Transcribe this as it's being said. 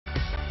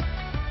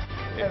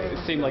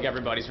it seemed like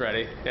everybody's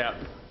ready.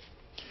 Yeah.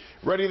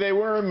 Ready they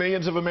were,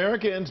 millions of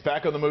Americans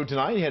back on the move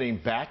tonight, heading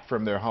back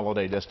from their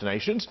holiday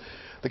destinations.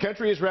 The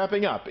country is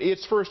wrapping up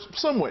its first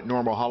somewhat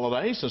normal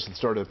holiday since the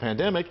start of the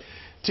pandemic.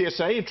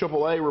 TSA and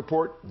AAA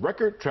report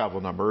record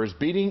travel numbers,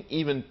 beating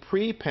even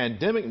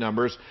pre-pandemic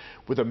numbers,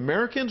 with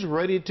Americans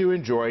ready to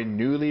enjoy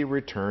newly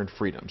returned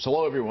freedoms.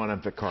 Hello, everyone.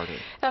 I'm Vic Carter.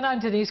 And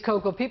I'm Denise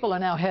Coco. People are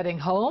now heading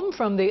home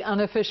from the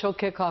unofficial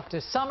kickoff to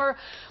summer.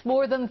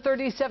 More than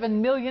 37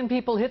 million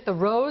people hit the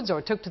roads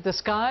or took to the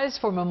skies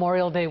for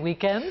Memorial Day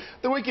weekend.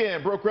 The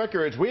weekend broke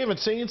records we haven't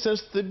seen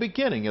since the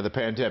beginning of the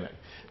pandemic.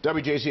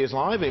 WJZ is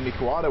live. Amy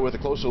Kawada with a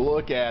closer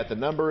look at the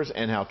numbers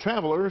and how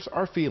travelers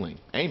are feeling.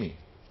 Amy.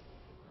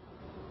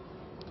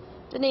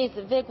 Denise,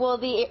 Vic, well,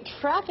 the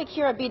traffic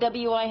here at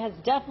BWI has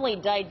definitely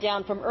died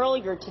down from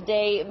earlier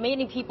today.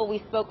 Many people we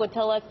spoke with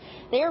tell us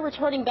they are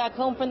returning back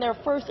home from their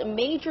first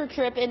major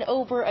trip in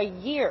over a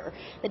year.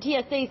 The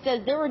TSA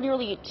says there were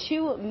nearly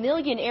 2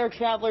 million air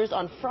travelers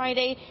on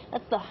Friday.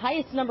 That's the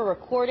highest number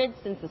recorded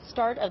since the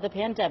start of the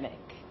pandemic.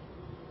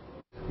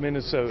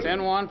 Minnesota.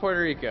 San Juan,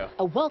 Puerto Rico.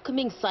 A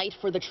welcoming sight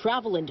for the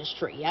travel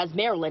industry as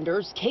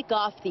Marylanders kick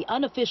off the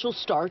unofficial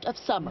start of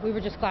summer. We were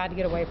just glad to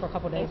get away for a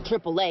couple days.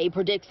 AAA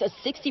predicts a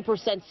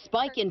 60%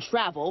 spike in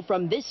travel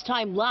from this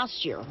time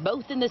last year,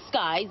 both in the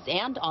skies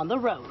and on the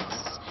roads.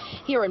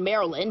 Here in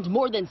Maryland,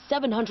 more than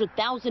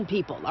 700,000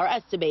 people are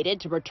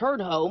estimated to return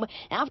home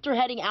after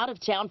heading out of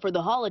town for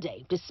the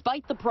holiday,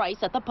 despite the price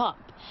at the pump.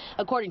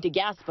 According to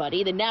Gas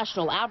Buddy, the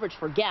national average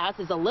for gas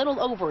is a little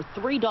over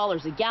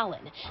 $3 a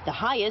gallon, the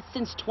highest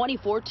since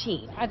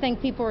 2014. I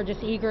think people are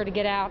just eager to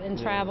get out and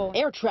travel.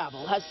 Air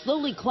travel has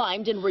slowly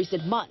climbed in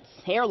recent months.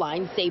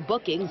 Airlines say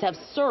bookings have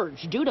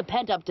surged due to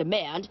pent-up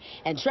demand,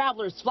 and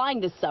travelers flying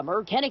this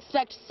summer can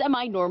expect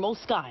semi-normal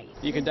skies.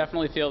 You can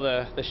definitely feel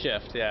the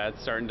shift. Yeah,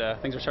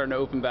 things are starting to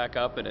open back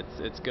up, and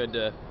it's good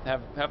to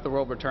have the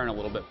world return a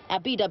little bit.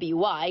 At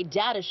BWI,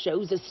 data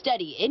shows a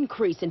steady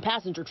increase in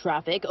passenger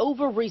traffic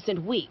over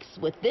recent weeks,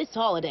 with this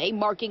holiday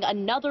marking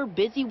another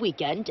busy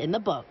weekend in the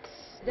books.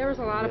 There was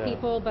a lot of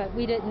people, but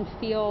we didn't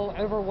feel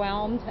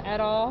overwhelmed at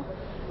all.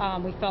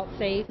 We felt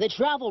safe. The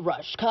travel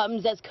rush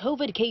comes as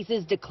COVID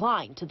cases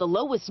decline to the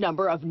lowest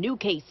number of new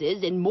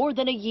cases in more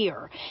than a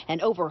year,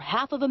 and over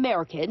half of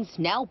Americans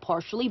now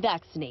partially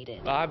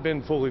vaccinated. I've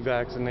been fully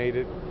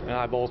vaccinated, and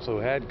I've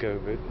also had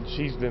COVID.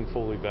 She's been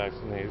fully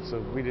vaccinated,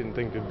 so we didn't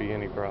think there'd be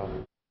any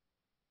problem.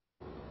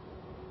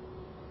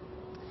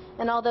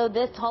 And although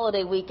this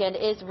holiday weekend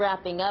is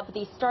wrapping up,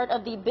 the start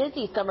of the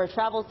busy summer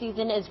travel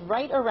season is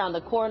right around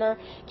the corner.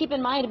 Keep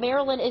in mind,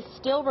 Maryland is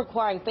still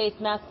requiring face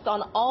masks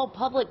on all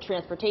public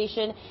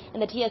transportation,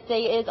 and the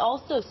TSA is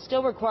also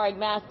still requiring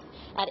masks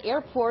at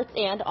airports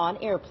and on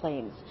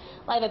airplanes.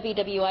 Live at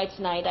BWI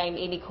tonight, I'm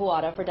Amy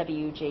Kawada for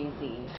WJZ.